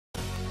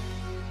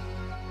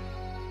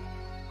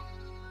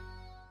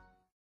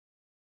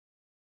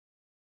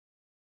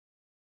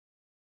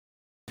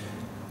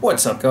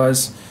What's up,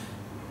 guys?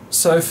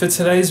 So for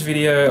today's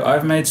video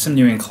I've made some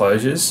new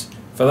enclosures.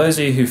 For those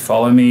of you who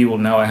follow me will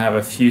know I have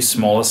a few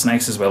smaller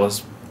snakes as well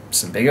as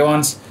some bigger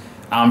ones.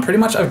 Pretty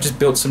much I've just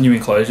built some new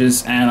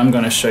enclosures and I'm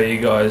going to show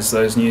you guys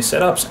those new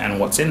setups and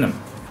what's in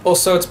them.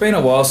 Also, it's been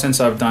a while since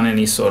I've done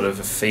any sort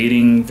of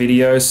feeding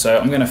videos, so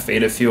I'm going to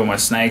feed a few of my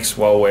snakes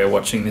while we're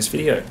watching this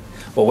video.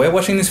 While we're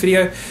watching this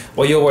video?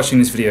 While you're watching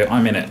this video,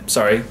 I'm in it,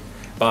 sorry.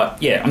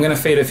 But yeah, I'm going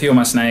to feed a few of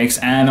my snakes,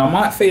 and I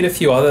might feed a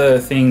few other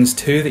things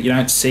too that you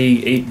don't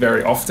see eat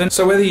very often.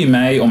 So whether you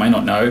may or may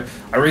not know,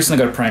 I recently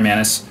got a praying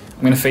mantis.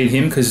 I'm going to feed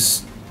him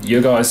because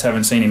you guys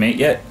haven't seen him eat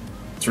yet.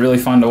 It's really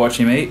fun to watch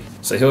him eat,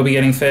 so he'll be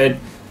getting fed.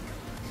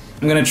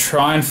 I'm going to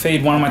try and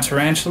feed one of my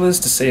tarantulas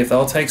to see if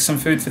they'll take some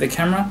food for the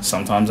camera.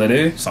 Sometimes they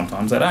do,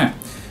 sometimes they don't.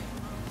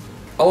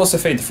 I'll also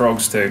feed the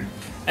frogs too.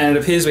 And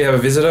it appears we have a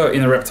visitor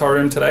in the reptile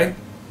room today.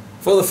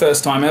 For the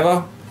first time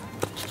ever,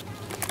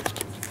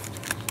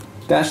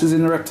 Dash is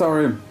in the reptile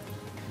room.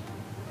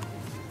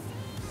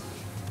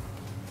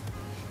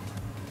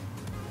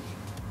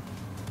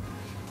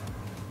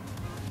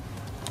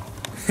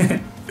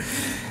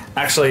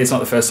 Actually, it's not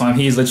the first time.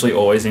 He's literally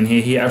always in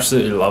here. He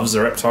absolutely loves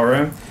the reptile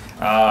room.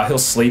 He'll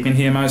sleep in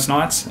here most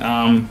nights.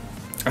 I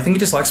think he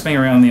just likes being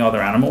around the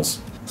other animals.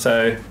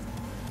 So,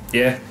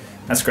 yeah,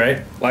 that's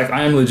great. Like,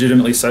 I am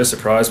legitimately so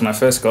surprised. When I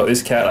first got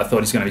this cat, I thought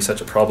he's going to be such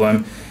a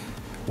problem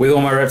with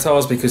all my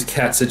reptiles because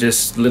cats are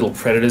just little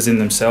predators in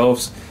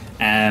themselves.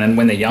 And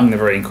when they're young, they're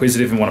very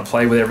inquisitive and want to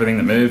play with everything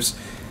that moves.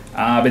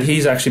 But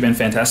he's actually been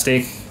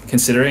fantastic,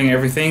 considering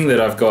everything that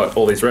I've got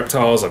all these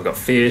reptiles, I've got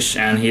fish,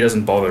 and he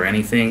doesn't bother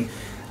anything.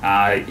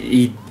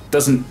 He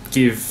doesn't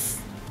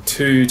give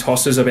two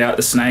tosses about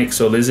the snakes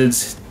or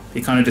lizards.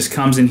 He kind of just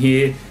comes in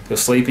here, he'll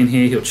sleep in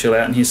here, he'll chill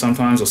out in here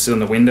sometimes, he'll sit in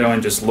the window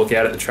and just look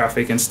out at the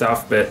traffic and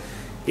stuff, but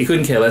he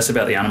couldn't care less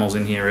about the animals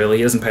in here really.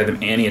 He doesn't pay them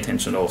any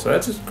attention at all, so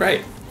that's just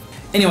great.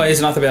 Anyways,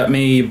 enough about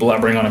me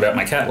blubbering on about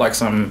my cat like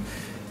some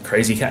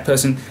crazy cat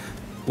person.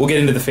 We'll get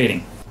into the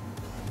feeding.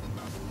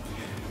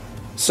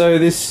 So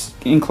this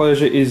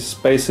enclosure is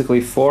basically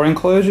 4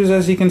 enclosures,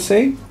 as you can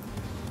see.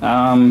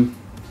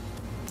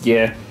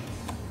 Yeah,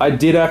 I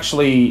did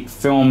actually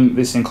film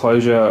this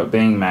enclosure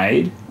being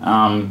made.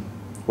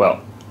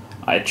 Well,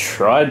 I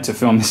tried to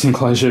film this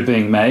enclosure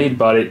being made,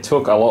 but it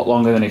took a lot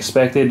longer than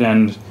expected,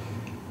 and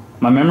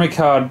my memory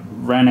card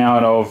ran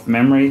out of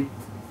memory,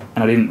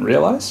 and I didn't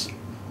realize.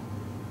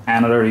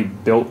 And I'd already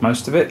built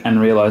most of it and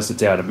realized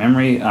it's out of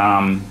memory.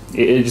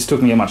 It just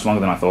took me much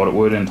longer than I thought it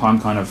would, and time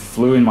kind of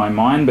flew in my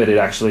mind, but it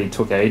actually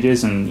took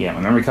ages, and yeah,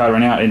 my memory card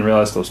ran out. I didn't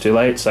realize it was too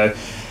late, so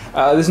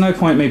there's no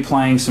point me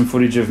playing some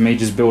footage of me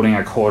just building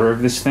a quarter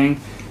of this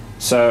thing,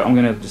 so I'm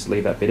going to just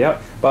leave that bit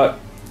out. But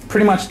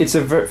pretty much it's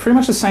pretty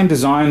much the same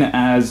design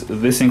as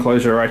this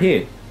enclosure right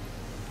here,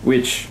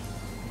 which,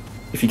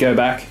 if you go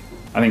back,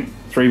 I think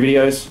 3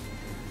 videos,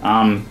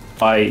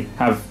 I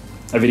have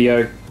a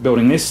video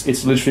building this.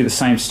 It's literally the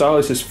same style,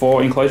 it's just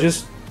 4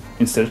 enclosures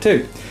instead of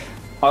 2.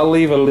 I'll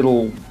leave a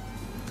little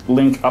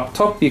link up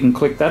top, you can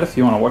click that if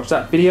you want to watch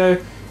that video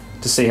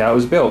to see how it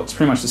was built. It's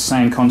pretty much the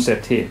same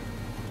concept here.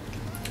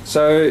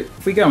 So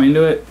if we go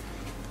into it,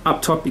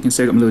 up top you can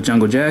see I've got my little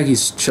jungle jag,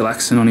 he's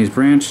chillaxing on his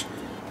branch.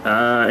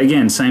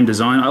 Again, same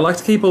design. I like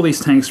to keep all these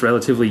tanks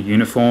relatively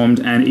uniformed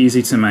and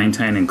easy to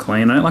maintain and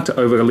clean. I don't like to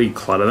overly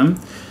clutter them.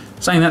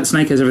 Saying that, the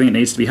snake has everything it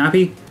needs to be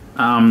happy. We've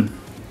got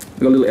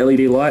a little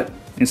LED light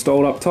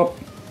installed up top.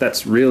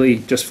 That's really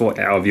just for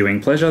our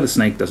viewing pleasure. The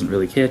snake doesn't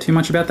really care too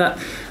much about that.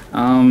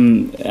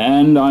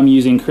 And I'm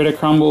using Critter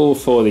Crumble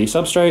for the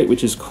substrate,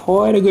 which is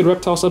quite a good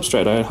reptile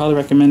substrate. I highly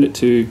recommend it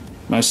to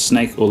most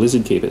snake or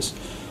lizard keepers.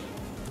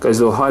 Goes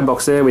a little hide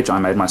box there, which I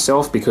made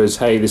myself because,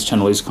 hey, this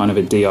channel is kind of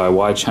a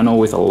DIY channel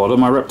with a lot of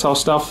my reptile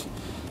stuff.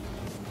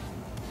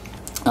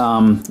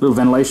 Little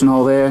ventilation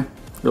hole there,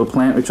 little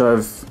plant which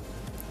I've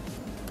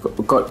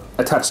got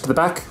attached to the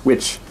back,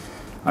 which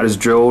I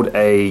just drilled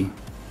a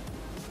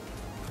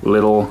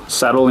little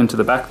saddle into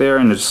the back there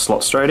and it just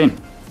slots straight in.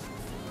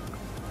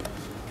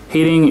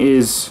 Heating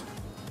is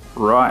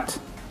right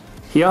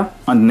here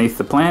underneath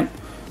the plant.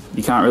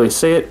 You can't really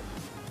see it,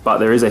 but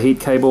there is a heat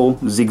cable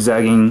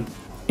zigzagging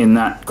in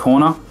that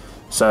corner.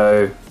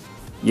 So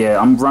yeah,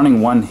 I'm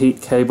running one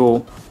heat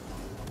cable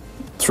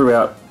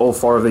throughout all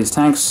 4 of these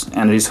tanks,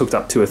 and it is hooked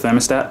up to a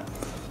thermostat,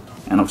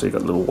 and obviously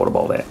got a little water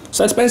bowl there.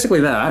 So that's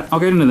basically that. I'll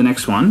get into the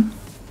next one.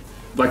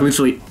 Like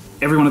literally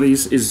every one of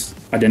these is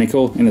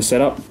identical in the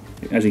setup.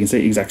 As you can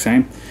see, exact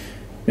same.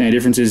 The only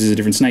difference is there's a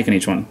different snake in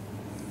each one.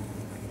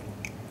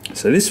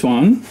 So this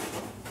one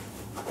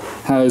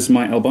has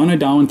my albino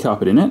Darwin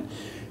carpet in it,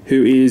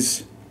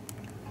 who's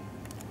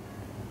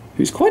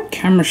quite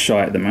camera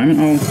shy at the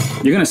moment.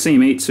 You're going to see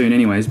him eat soon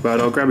anyways,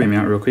 but I'll grab him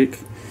out real quick.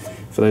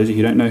 For those of you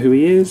who don't know who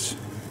he is.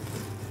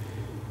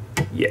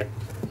 Yeah.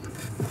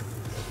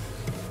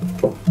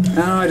 Oh,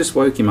 I just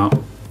woke him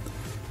up.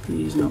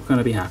 He's not going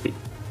to be happy.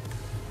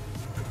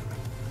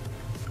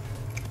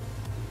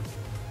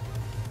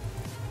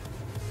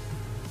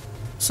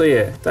 So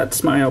yeah,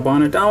 that's my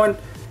albino Darwin.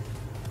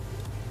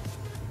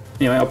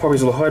 Anyway, I'll pop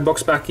his little hide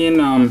box back in.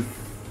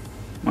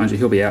 Mind you,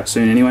 he'll be out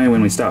soon anyway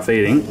when we start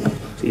feeding.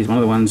 So he's one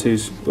of the ones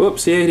who's...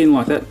 Oops, yeah, he didn't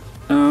like that.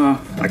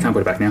 I can't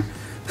put it back now.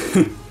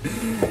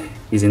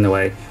 He's in the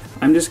way.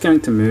 I'm just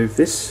going to move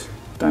this.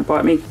 Don't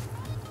bite me.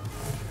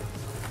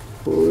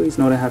 Oh, he's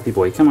not a happy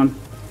boy. Come on.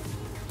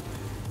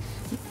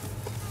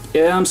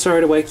 Yeah, I'm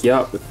sorry to wake you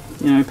up, but,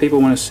 you know,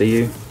 people want to see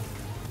you.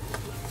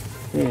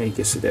 Yeah, you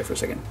can sit there for a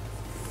second.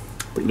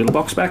 Put your little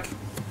box back.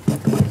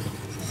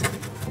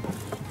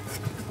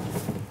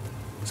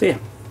 So yeah,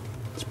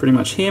 that's pretty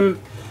much him.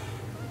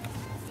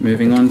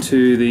 Moving on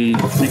to the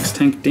next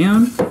tank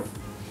down.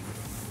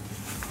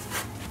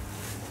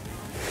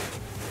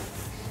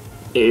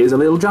 Is a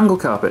little jungle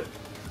carpet.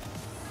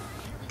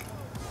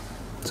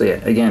 So yeah,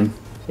 again,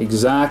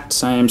 exact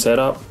same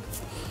setup.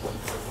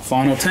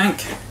 Final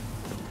tank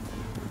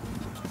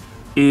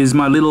is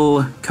my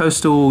little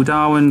coastal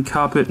Darwin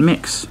carpet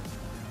mix.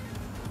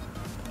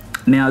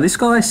 Now this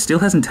guy still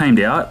hasn't tamed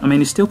out. I mean,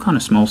 he's still kind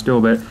of small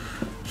still, but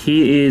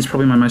he is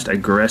probably my most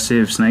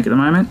aggressive snake at the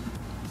moment.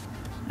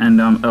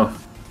 And oh,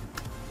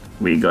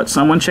 we got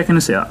someone checking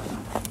us out.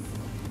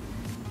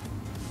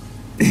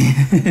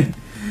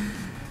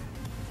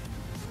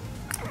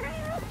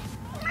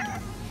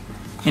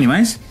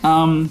 Anyways,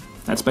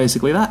 that's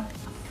basically that.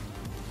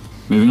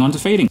 Moving on to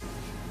feeding.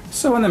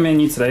 So on the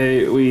menu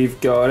today, we've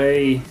got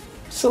a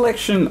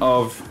selection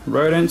of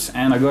rodents,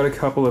 and I got a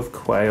couple of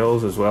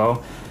quails as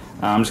well.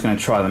 I'm just going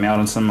to try them out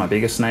on some of my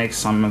bigger snakes.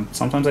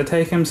 Sometimes I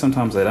take them,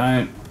 sometimes I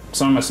don't.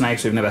 Some of my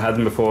snakes who've never had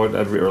them before,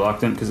 they're a bit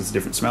reluctant because it's a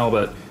different smell,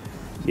 but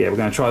yeah, we're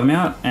going to try them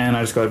out. And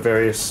I just got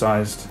various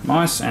sized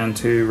mice and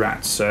 2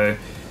 rats. So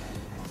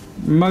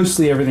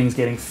mostly everything's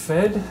getting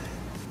fed.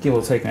 Give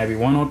or take maybe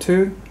 1 or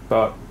 2,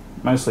 but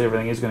mostly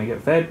everything is going to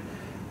get fed.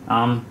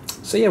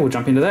 So yeah, we'll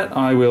jump into that.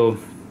 I will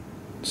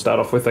start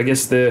off with, I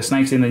guess, the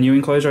snakes in the new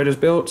enclosure I just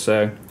built.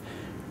 So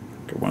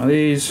got one of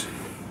these.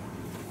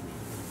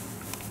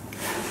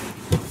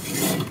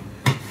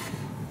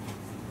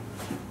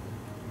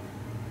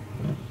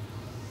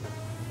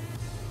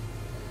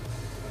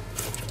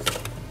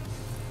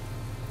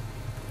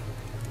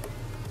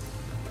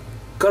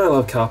 God, I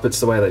love carpets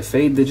the way they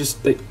feed.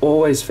 They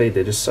always feed.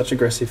 They're just such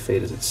aggressive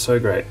feeders. It's so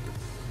great.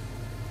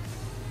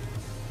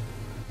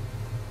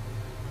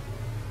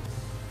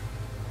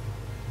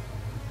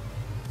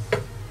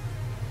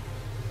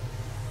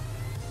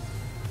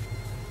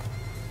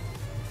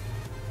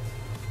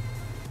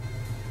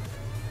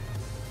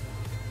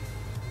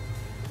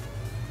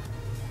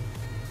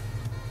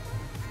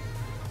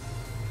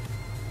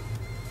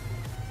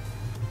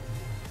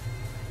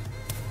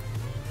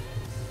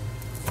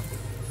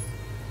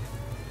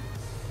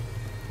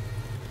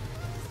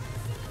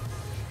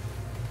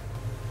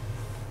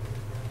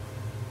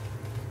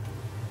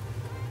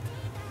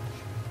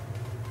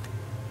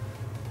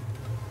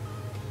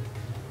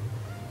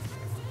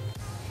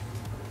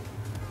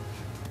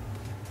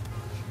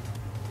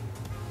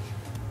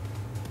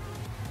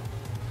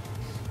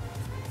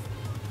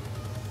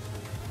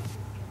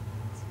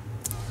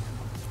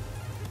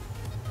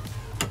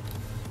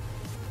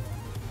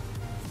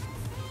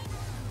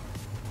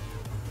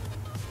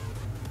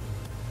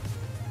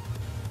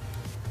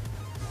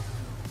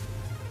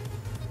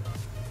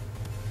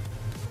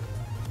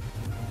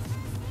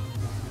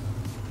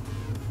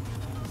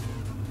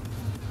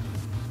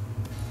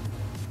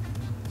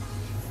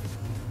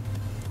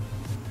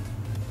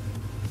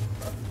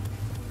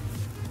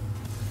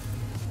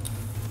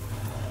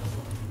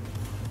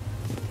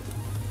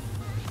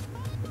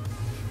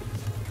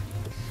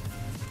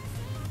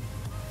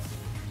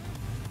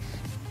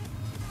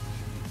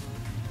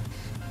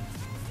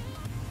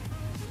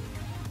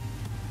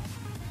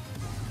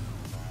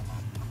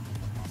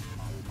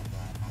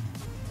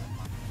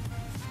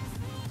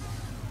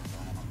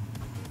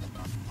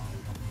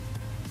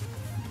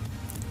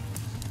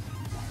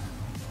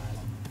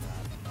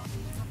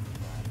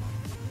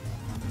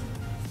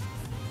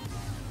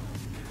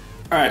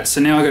 Alright,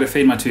 so now I've got to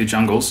feed my 2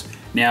 jungles.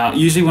 Now,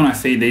 usually when I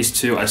feed these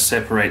 2, I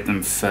separate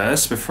them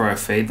first before I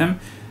feed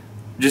them,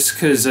 just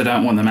because I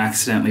don't want them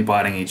accidentally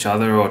biting each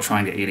other or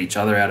trying to eat each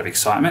other out of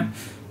excitement.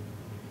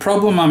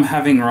 Problem I'm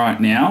having right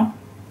now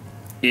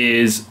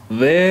is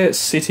they're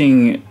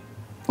sitting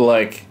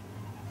like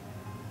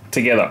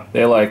together.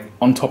 They're like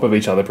on top of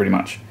each other pretty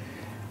much.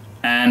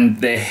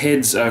 And their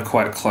heads are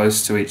quite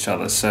close to each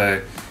other.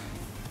 So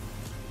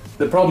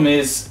the problem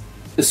is,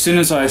 as soon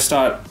as I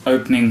start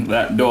opening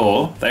that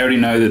door, they already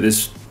know that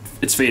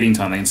it's feeding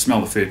time. They can smell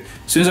the food.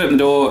 As soon as I open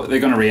the door, they're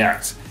going to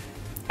react.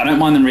 I don't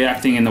mind them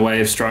reacting in the way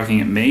of striking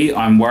at me.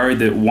 I'm worried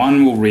that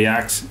one will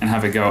react and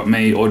have a go at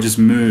me or just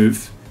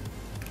move,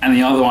 and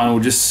the other one will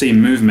just see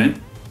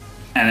movement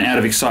and out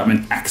of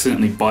excitement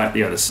accidentally bite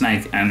the other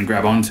snake and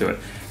grab onto it.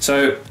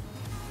 So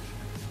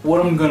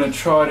what I'm going to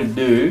try to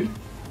do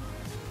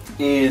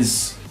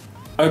is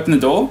open the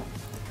door,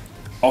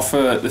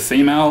 offer the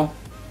female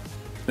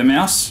the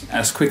mouse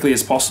as quickly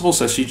as possible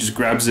so she just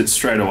grabs it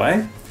straight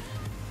away,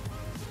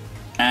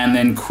 and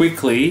then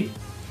quickly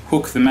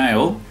hook the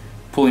male,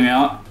 pull him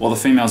out while the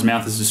female's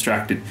mouth is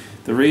distracted.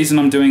 The reason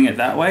I'm doing it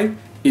that way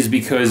is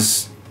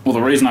because, well,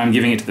 the reason I'm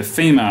giving it to the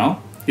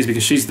female is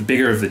because she's the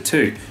bigger of the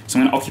two. So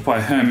I'm going to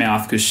occupy her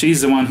mouth because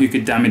she's the one who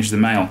could damage the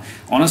male.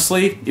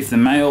 Honestly, if the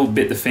male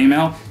bit the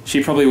female,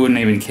 she probably wouldn't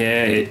even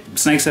care.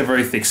 Snakes have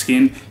very thick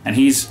skin and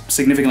he's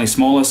significantly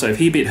smaller, so if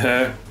he bit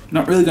her,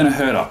 not really going to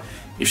hurt her.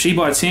 If she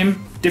bites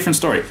him, different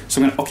story. So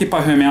I'm going to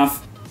occupy her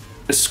mouth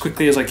as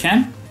quickly as I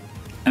can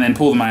and then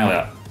pull the male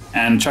out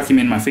and chuck him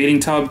in my feeding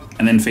tub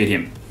and then feed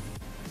him.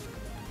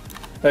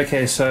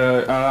 Okay,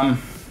 so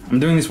I'm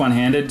doing this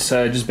one-handed,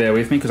 so just bear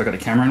with me because I got a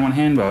camera in one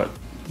hand, but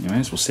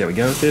anyways, we'll see how we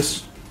go with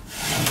this.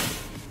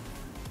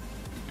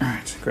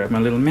 Alright, grab my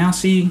little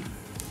mousey,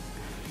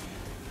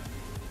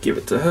 give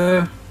it to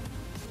her.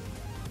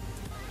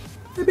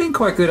 They're being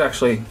quite good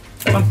actually.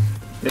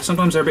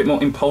 Sometimes they're a bit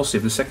more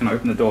impulsive the second I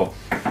open the door.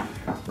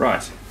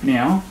 Right,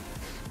 now,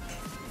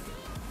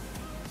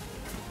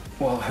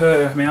 while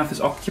her mouth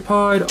is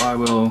occupied, I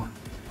will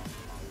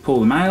pull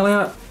the male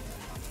out.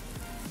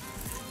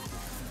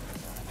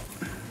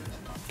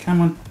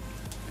 Come on.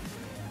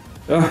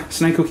 Oh,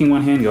 snake hooking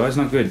one hand, guys,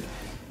 not good.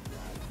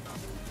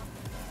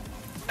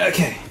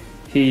 Okay,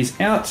 he's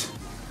out.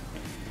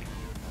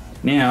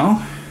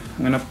 Now,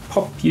 I'm gonna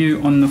pop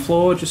you on the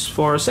floor just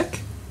for a sec,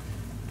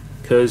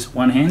 because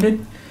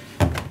one-handed.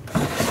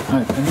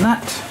 Open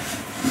that.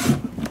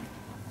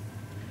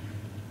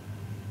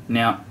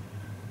 Now,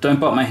 don't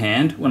bite my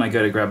hand when I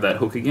go to grab that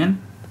hook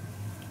again,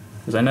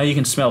 because I know you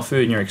can smell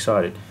food and you're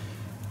excited.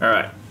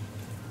 Alright.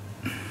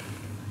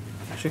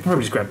 Actually, I can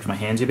probably just grab it with my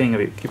hands. You're being a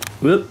bit...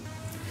 Whoop.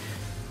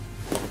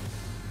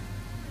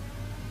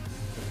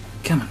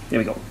 Come on, there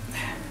we go.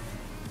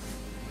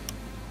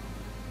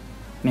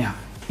 Now,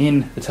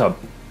 in the tub.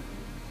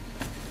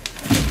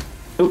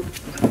 Oh,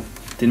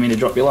 didn't mean to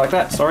drop you like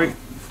that, sorry.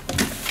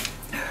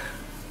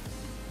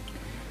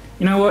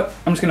 You know what?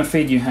 I'm just going to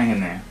feed you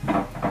hanging there.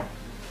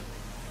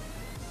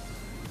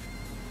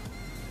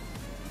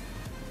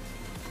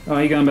 Oh,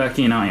 you're going back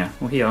in, aren't you?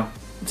 Well, here.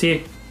 It's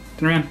here.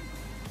 Turn around.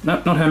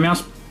 No, not her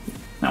mouse.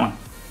 That one.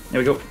 There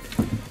we go.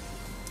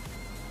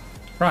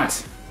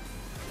 Right.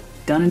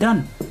 Done and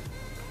done.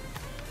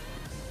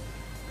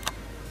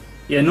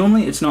 Yeah,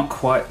 normally it's not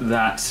quite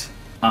that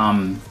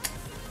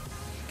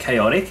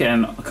chaotic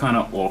and kind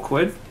of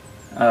awkward.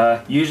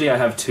 Usually I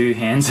have two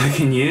hands I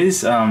can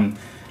use,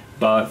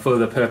 but for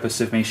the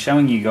purpose of me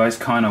showing you guys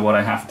kind of what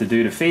I have to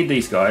do to feed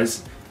these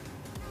guys,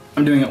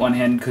 I'm doing it one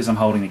hand because I'm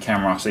holding the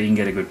camera so you can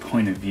get a good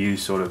point of view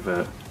sort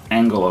of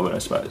angle of it, I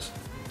suppose.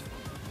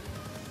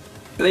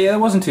 But yeah, it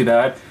wasn't too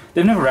bad.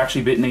 They've never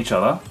actually bitten each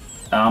other.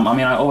 I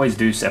mean, I always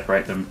do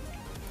separate them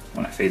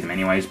when I feed them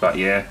anyways, but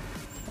yeah.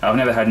 I've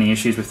never had any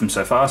issues with them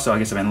so far, so I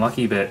guess I've been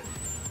lucky, but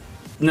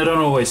they're not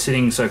always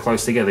sitting so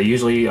close together.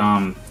 Usually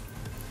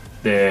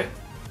they're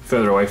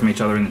further away from each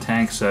other in the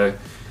tank, so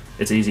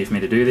it's easier for me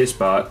to do this,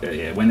 but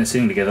yeah, when they're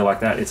sitting together like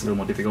that, it's a little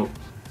more difficult.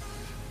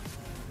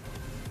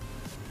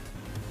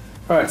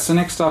 Alright, so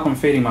next up I'm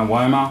feeding my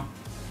Woma.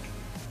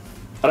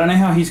 I don't know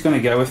how he's going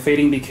to go with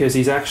feeding because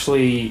he's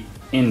actually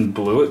in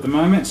blue at the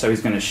moment, so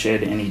he's going to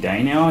shed any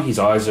day now. His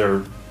eyes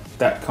are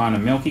that kind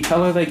of milky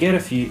colour they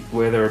get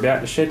where they're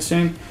about to shed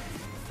soon.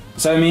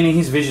 So meaning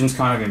his vision's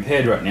kind of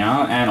impaired right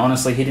now, and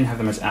honestly he didn't have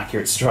the most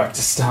accurate strike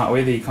to start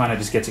with. He kind of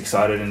just gets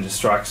excited and just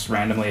strikes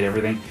randomly at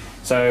everything.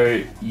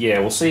 So yeah,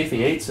 we'll see if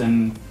he eats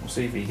and we'll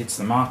see if he hits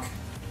the mark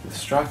with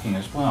striking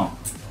as well.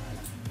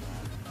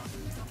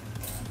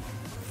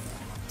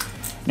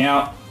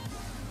 Now,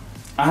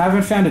 I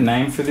haven't found a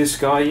name for this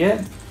guy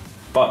yet,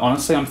 but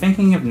honestly I'm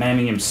thinking of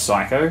naming him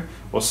Psycho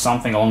or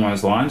something along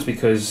those lines,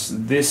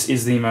 because this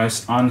is the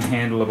most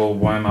unhandleable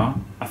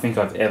Woma I think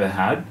I've ever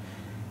had.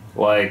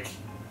 Like,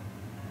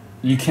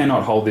 you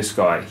cannot hold this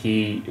guy.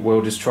 He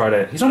will just try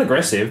to... He's not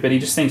aggressive, but he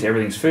just thinks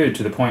everything's food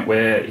to the point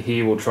where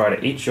he will try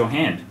to eat your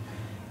hand.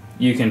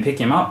 You can pick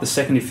him up. The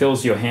second he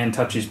feels your hand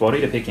touch his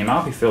body to pick him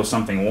up, he feels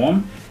something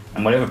warm,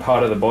 and whatever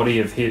part of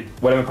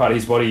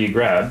his body you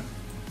grab,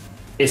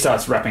 it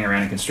starts wrapping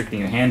around and constricting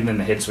your hand, and then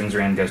the head swings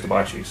around and goes to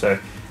bite you. So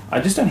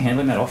I just don't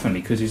handle him that often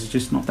because he's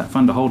just not that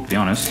fun to hold, to be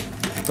honest.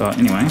 But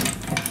anyway,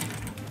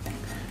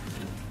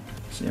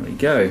 so there we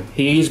go.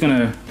 He's going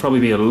to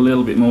probably be a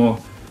little bit more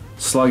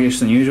sluggish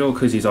than usual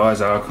because his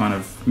eyes are kind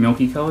of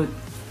milky coloured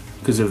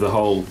because of the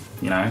whole,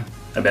 you know,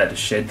 about to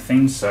shed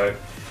things. So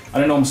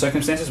under normal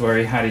circumstances where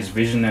he had his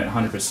vision at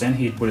 100%,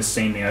 he would have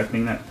seen me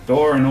opening that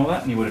door and all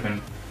that, and he would have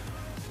been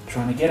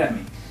trying to get at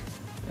me.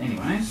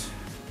 Anyways,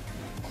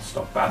 I'll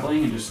stop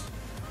babbling and just...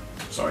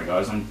 Sorry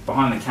guys, I'm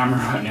behind the camera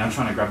right now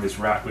trying to grab this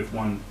rat with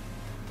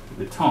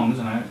the tongs,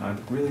 and I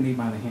really need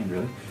my other hand,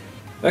 really.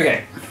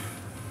 Okay.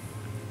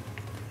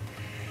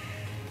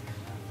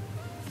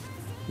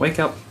 Wake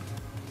up.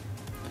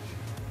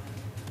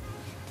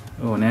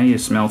 Oh, now you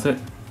smelt it.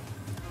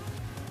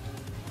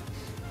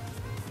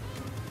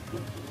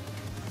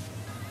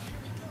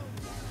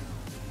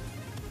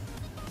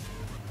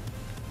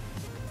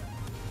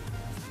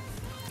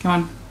 Come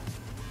on.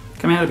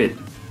 Come out a bit.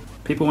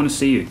 People want to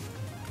see you.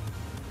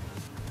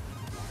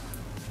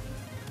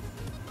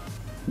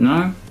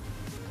 No?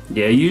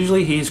 Yeah,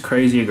 usually he's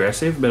crazy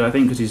aggressive, but I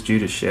think because he's due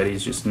to shed,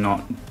 he's just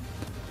not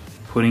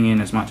putting in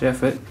as much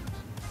effort.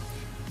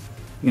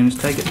 You gonna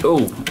just take it?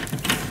 Oh,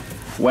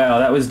 wow,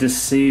 that was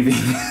deceiving.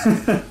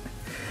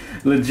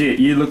 Legit,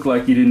 you look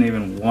like you didn't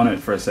even want it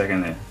for a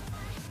second there.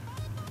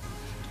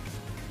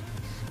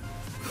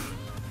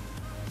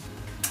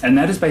 And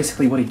that is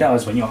basically what he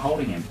does when you're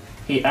holding him.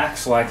 He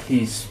acts like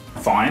he's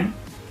fine,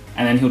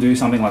 and then he'll do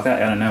something like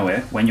that out of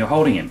nowhere when you're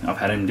holding him. I've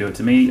had him do it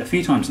to me a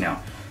few times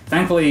now.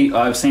 Thankfully,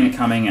 I've seen it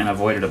coming and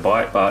avoided a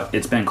bite, but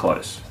it's been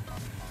close.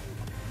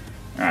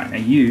 Alright, now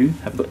you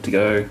have got to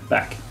go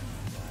back.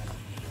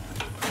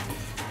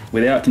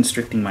 Without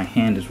constricting my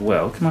hand as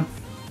well. Come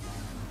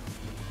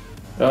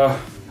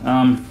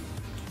on.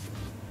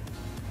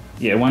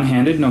 Yeah,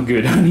 one-handed, not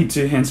good. I need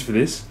two hands for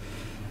this.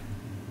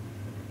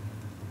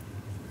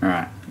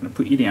 Alright, I'm going to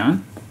put you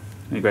down.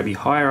 I'm going to grab you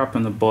higher up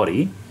on the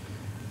body.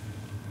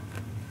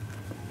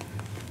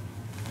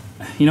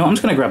 You know what, I'm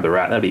just going to grab the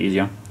rat, that'll be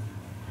easier.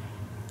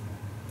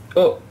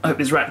 Oh, I hope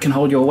this rat can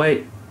hold your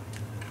weight.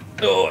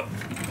 Oh.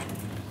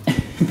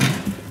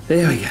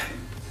 There we go.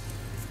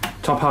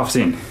 Top half's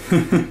in.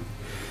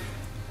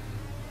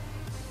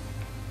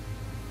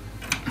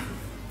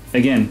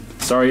 Again,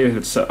 sorry if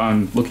it's,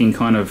 I'm looking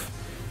kind of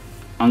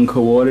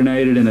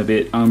uncoordinated and a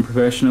bit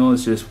unprofessional.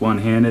 It's just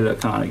one-handed. I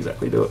can't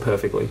exactly do it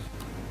perfectly.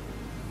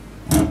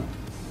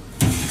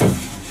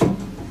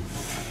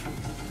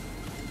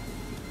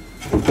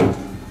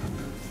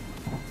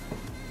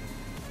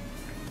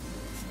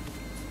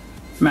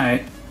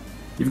 Mate,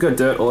 you've got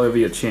dirt all over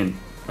your chin.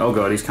 Oh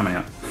god, he's coming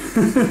out.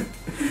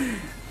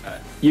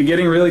 You're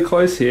getting really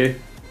close here.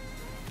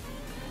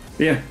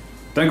 Yeah,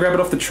 don't grab it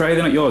off the tray,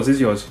 they're not yours. This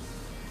is yours.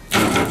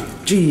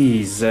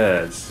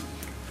 Jesus.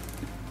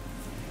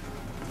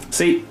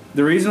 See,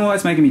 the reason why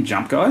it's making me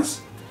jump,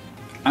 guys,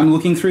 I'm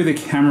looking through the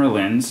camera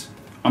lens.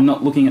 I'm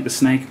not looking at the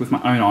snake with my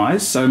own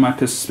eyes, so my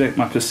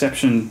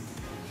perception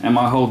and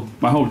my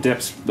whole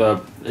depth.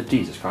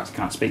 Jesus Christ, I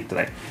can't speak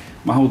today.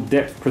 My whole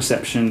depth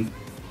perception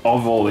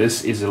of all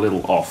this is a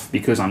little off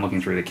because I'm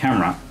looking through the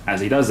camera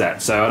as he does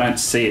that, so I don't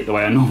see it the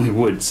way I normally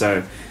would.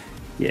 So,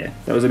 yeah,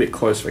 that was a bit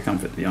close for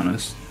comfort, to be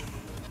honest.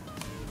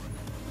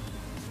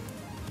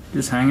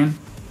 Just hanging.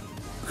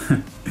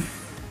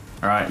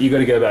 All right, you got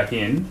to go back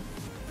in.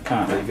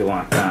 Can't leave you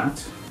like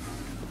that.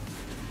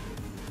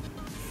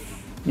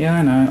 Yeah,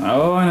 I know.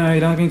 Oh, I know. You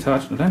don't get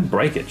touched. Don't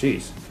break it.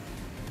 Jeez.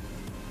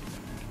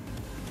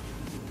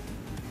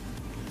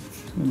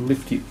 Just gonna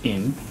lift you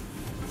in.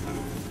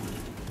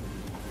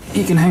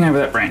 You can hang over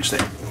that branch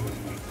there.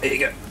 There you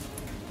go.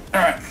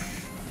 All right.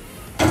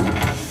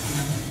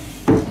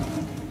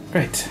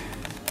 Great.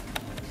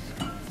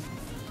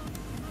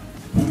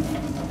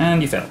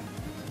 And you fell.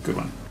 Good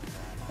one.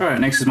 All right.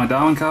 Next is my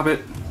Darwin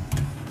carpet.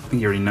 I think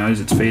he already knows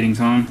it's feeding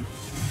time.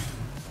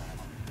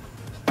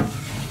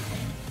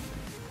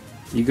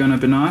 You gonna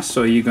be nice,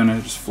 or are you gonna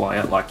just fly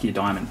out like your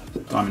diamond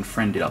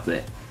friend did up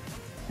there?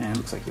 And it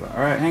looks like you are.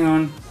 All right, hang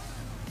on.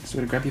 Just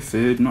gotta grab your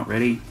food. Not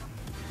ready.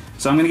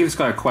 So I'm gonna give this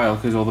guy a quail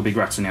because all the big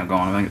rats are now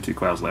gone. I've only got 2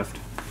 quails left.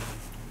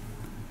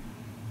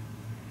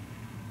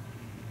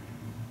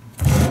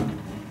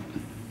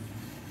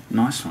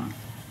 Nice one.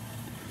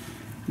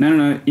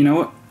 No. You know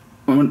what?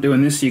 When I'm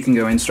doing this, you can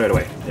go in straight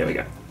away. There we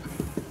go.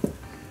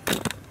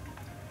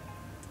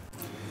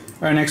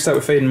 Alright, next up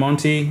we're feeding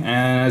Monty,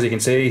 and as you can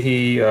see,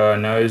 he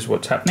knows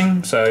what's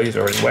happening, so he's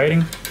already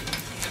waiting.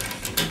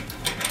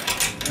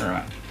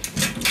 Alright.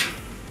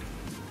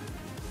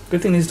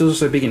 Good thing these doors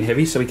are so big and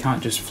heavy, so he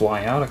can't just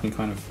fly out. I can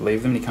kind of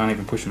leave them, and he can't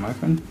even push them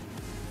open.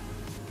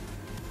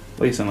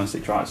 At least unless he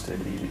tries to,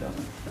 but he usually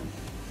doesn't.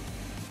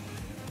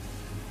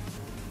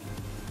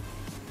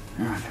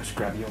 Alright, just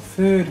grab your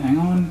food, hang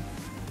on.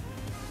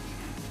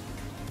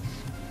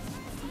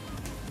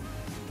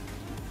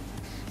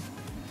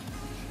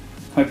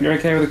 Hope you're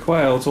okay with the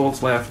quail, it's all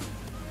that's left.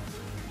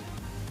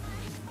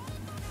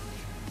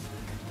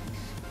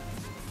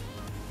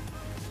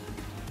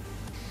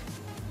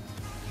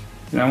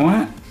 You don't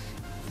want it?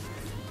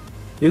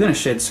 You're going to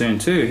shed soon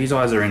too. His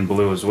eyes are in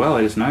blue as well,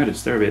 I just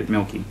noticed. They're a bit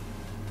milky.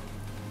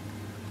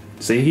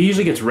 See, he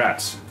usually gets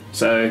rats,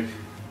 so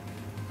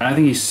I don't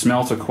think he's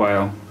smelt a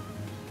quail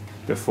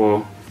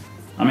before.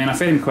 I mean, I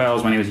fed him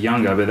quails when he was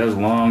younger, but that was a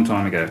long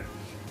time ago.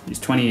 He's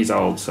 20 years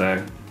old, so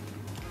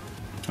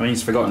I think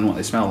he's forgotten what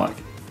they smell like.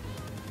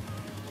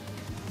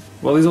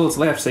 Well, there's all that's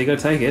left, so you gotta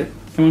take it.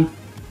 Come on.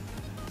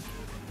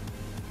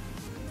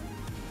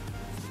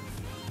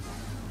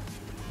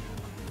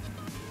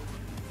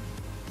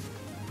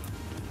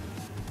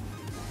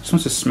 Just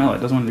wants to smell it,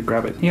 doesn't want to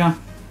grab it. Yeah.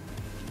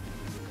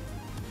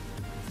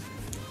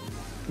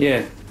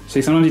 Yeah.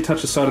 See, sometimes you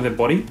touch the side of their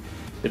body,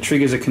 it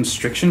triggers a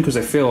constriction because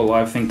they feel a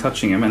live thing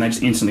touching them and they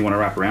just instantly want to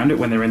wrap around it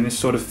when they're in this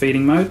sort of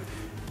feeding mode.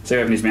 So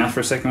he opened his mouth for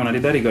a second when I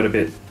did that, he got a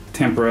bit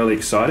temporarily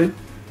excited.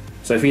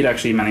 So if he'd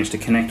actually managed to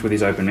connect with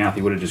his open mouth,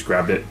 he would have just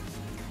grabbed it.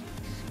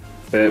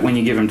 But when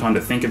you give him time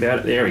to think about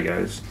it, there he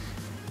goes.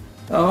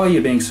 Oh,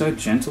 you're being so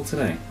gentle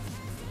today.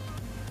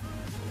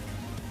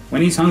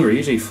 When he's hungry,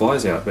 usually he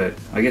flies out, but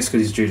I guess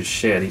because he's due to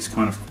shed, he's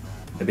kind of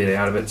a bit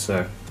out of it,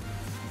 so...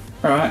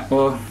 Alright,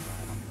 well...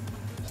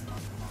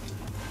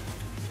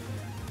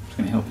 just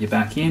going to help you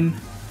back in.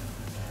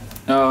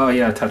 Oh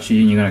yeah, I touch you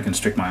and you're going to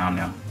constrict my arm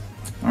now.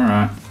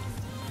 Alright.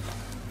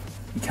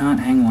 You can't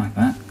hang like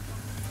that.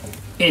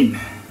 In.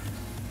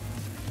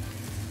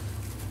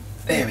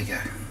 There we go.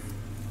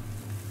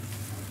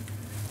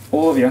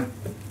 All of you.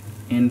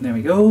 In. There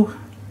we go.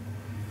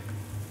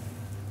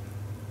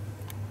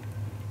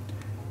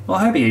 Well,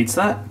 I hope he eats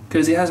that,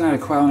 because he hasn't had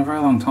a quail in a very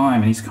long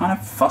time, and he's kind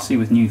of fussy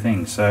with new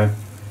things, so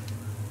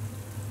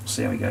we'll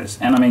see how he goes.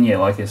 And I mean, yeah,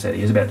 like I said,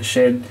 he is about to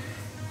shed.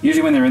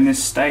 Usually when they're in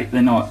this state,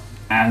 they're not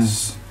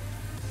as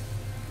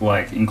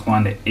like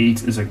inclined to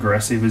eat as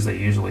aggressive as they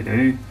usually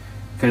do,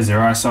 because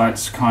their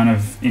eyesight's kind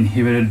of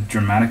inhibited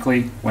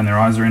dramatically when their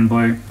eyes are in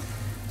blue.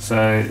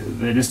 So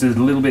they're just a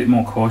little bit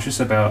more cautious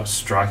about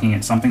striking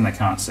at something they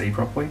can't see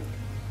properly.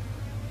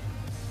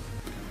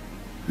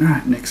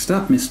 Alright, next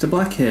up, Mr.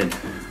 Blackhead.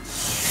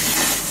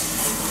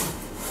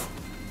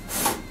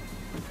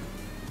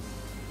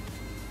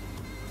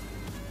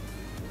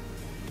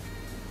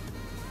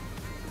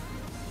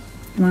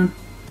 Come on.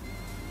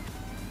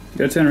 You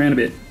gotta turn around a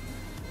bit.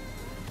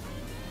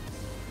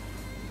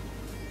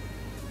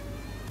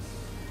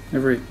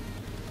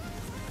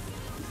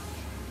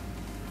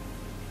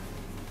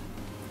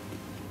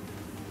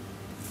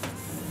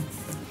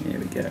 There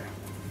we go.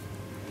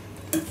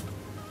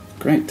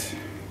 Great.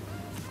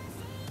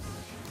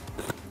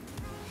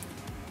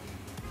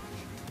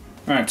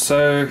 Alright,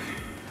 so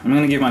I'm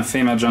going to give my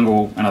female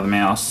jungle another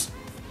mouse,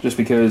 just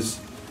because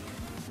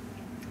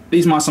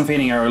these mice I'm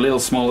feeding are a little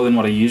smaller than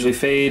what I usually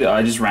feed.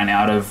 I just ran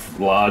out of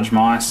large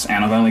mice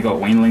and I've only got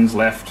weanlings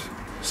left,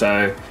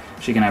 so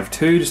she can have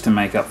 2 just to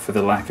make up for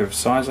the lack of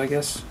size, I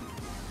guess.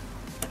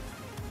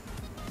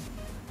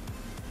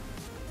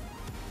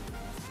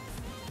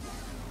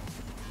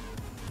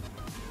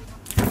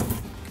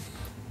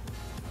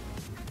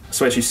 I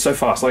swear she's so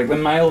fast. Like, the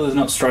male does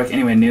not strike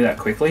anywhere near that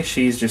quickly.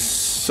 She's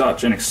just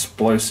such an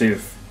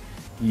explosive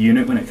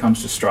unit when it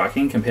comes to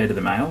striking compared to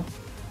the male.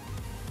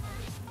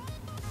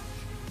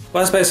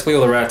 Well, that's basically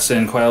all the rats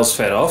and quails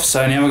fed off,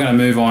 so now we're going to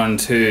move on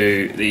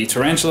to the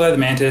tarantula, the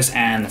mantis,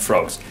 and the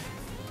frogs.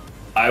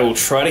 I will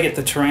try to get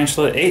the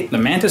tarantula to eat. The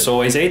mantis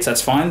always eats,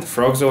 that's fine. The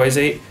frogs always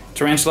eat.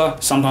 Tarantula,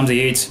 sometimes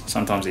he eats,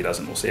 sometimes he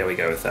doesn't. We'll see how we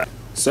go with that.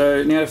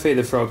 So now to feed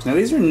the frogs. Now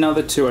these are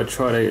another 2 I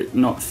try to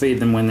not feed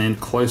them when they're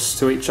close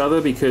to each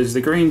other, because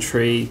the green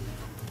tree,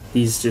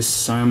 he's just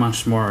so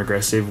much more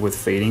aggressive with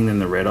feeding than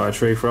the red-eye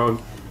tree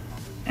frog.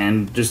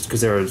 And just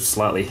because they're a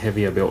slightly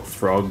heavier built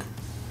frog,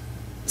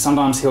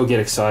 sometimes he'll get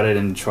excited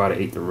and try to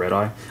eat the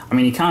red-eye. I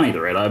mean, he can't eat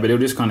the red-eye, but he'll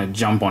just kind of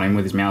jump on him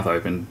with his mouth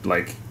open,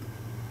 like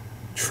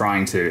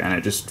trying to, and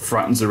it just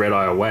frightens the red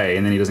eye away,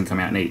 and then he doesn't come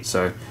out and eat.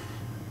 So I'm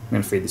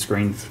going to feed this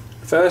green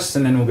first,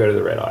 and then we'll go to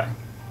the red eye.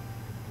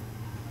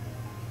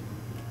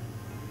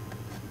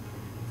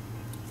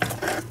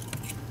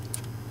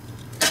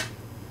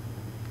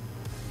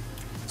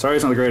 Sorry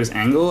it's not the greatest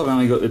angle, I've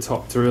only got the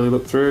top to really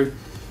look through.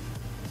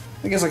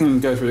 I guess I can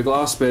go through the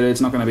glass, but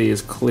it's not going to be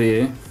as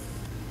clear.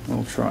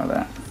 We'll try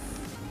that.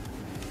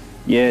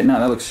 Yeah, no,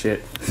 that looks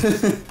shit.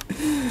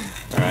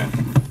 Alright.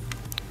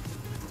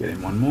 Get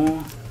in one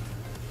more.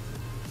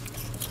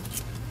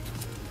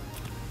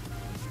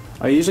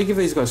 I usually give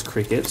these guys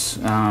crickets.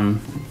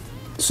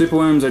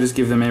 Superworms I just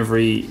give them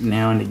every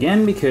now and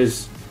again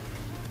because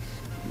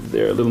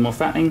they're a little more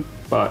fattening,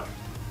 but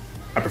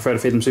I prefer to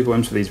feed them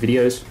superworms for these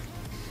videos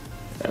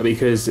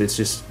because it's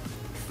just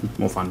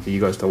more fun for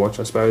you guys to watch,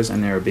 I suppose,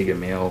 and they're a bigger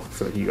meal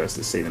for you guys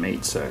to see them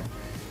eat. So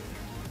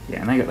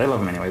yeah, and they love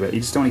them anyway, but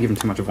you just don't want to give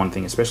them too much of one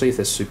thing, especially if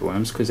they're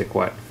superworms, because they're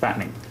quite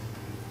fattening.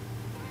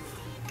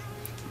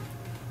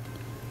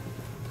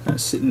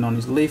 Sitting on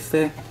his leaf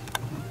there.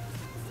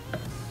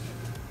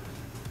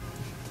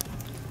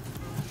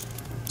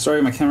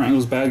 Sorry, my camera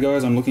angle's bad,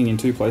 guys. I'm looking in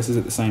 2 places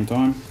at the same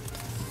time.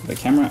 The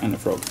camera and the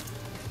frog.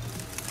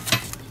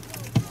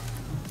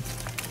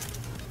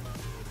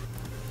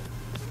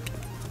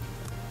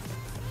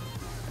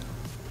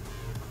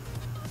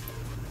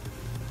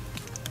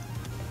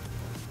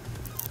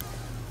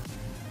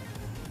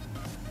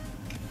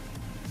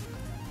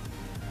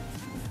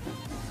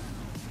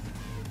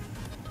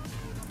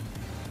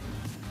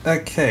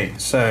 Okay,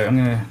 so I'm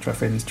going to try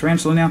feeding this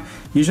tarantula now.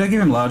 Usually I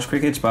give him large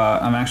crickets,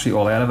 but I'm actually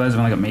all out of those. I've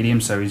only got medium,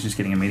 so he's just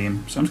getting a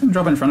medium. So I'm just going to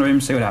drop it in front of him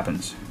and see what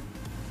happens.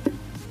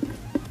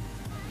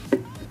 I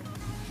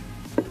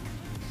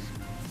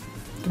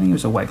don't think he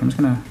was awake. I'm just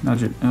going to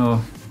nudge it.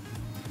 Oh.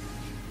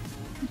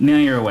 Now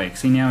you're awake.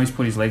 See, now he's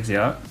put his legs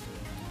out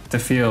to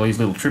feel his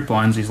little trip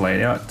lines he's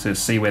laid out to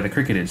see where the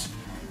cricket is.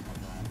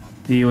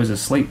 He was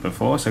asleep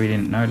before, so he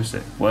didn't notice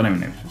it. Well, I don't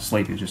even know if he was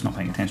asleep, he was just not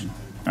paying attention.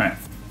 Alright,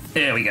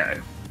 there we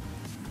go.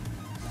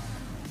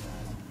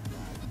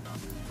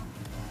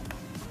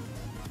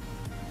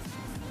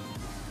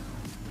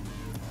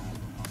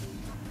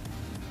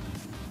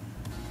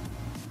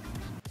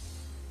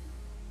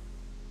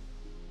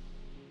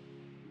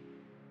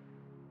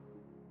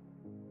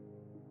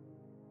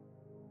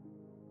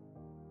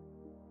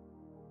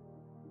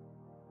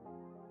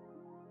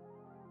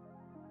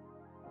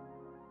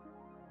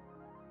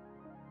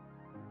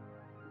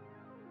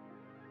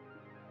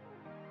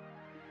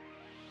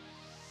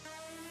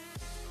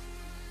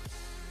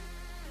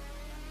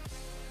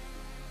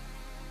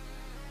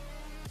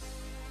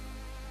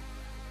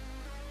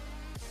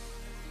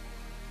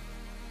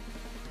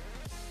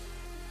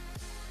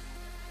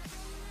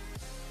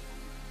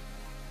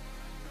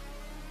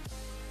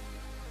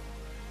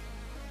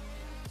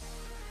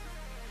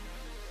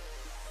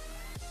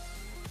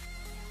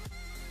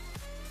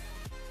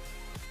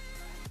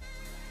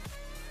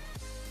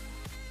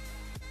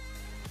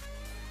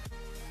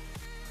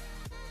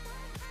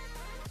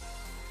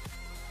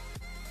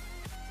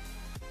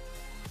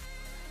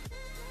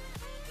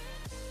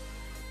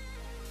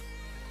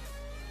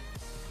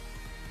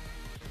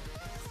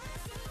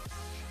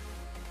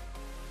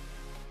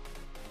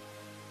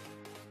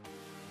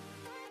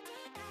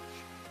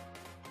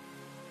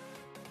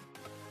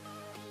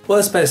 Well,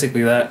 that's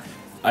basically that.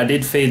 I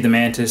did feed the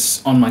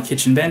mantis on my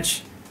kitchen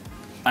bench.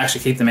 I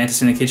actually keep the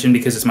mantis in the kitchen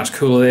because it's much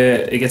cooler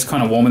there. It gets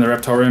kind of warm in the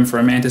reptile room for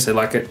a mantis. They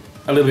like it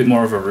a little bit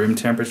more of a room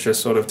temperature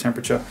sort of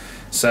temperature.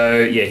 So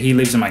yeah, he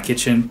lives in my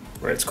kitchen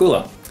where it's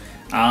cooler.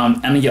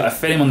 And yeah, I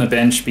fed him on the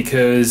bench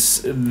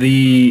because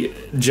the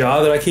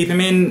jar that I keep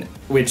him in,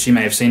 which you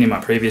may have seen in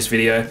my previous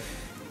video,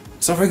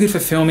 it's not very good for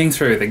filming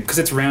through because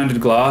it's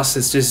rounded glass.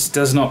 It just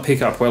does not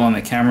pick up well on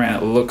the camera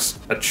and it looks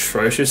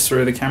atrocious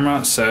through the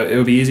camera. So it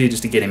would be easier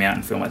just to get him out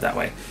and film it that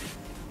way.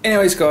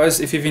 Anyways guys,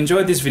 if you've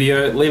enjoyed this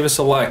video, leave us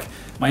a like.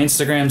 My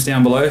Instagram's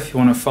down below if you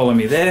want to follow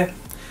me there.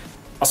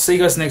 I'll see you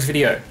guys in the next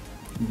video.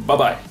 Bye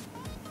bye.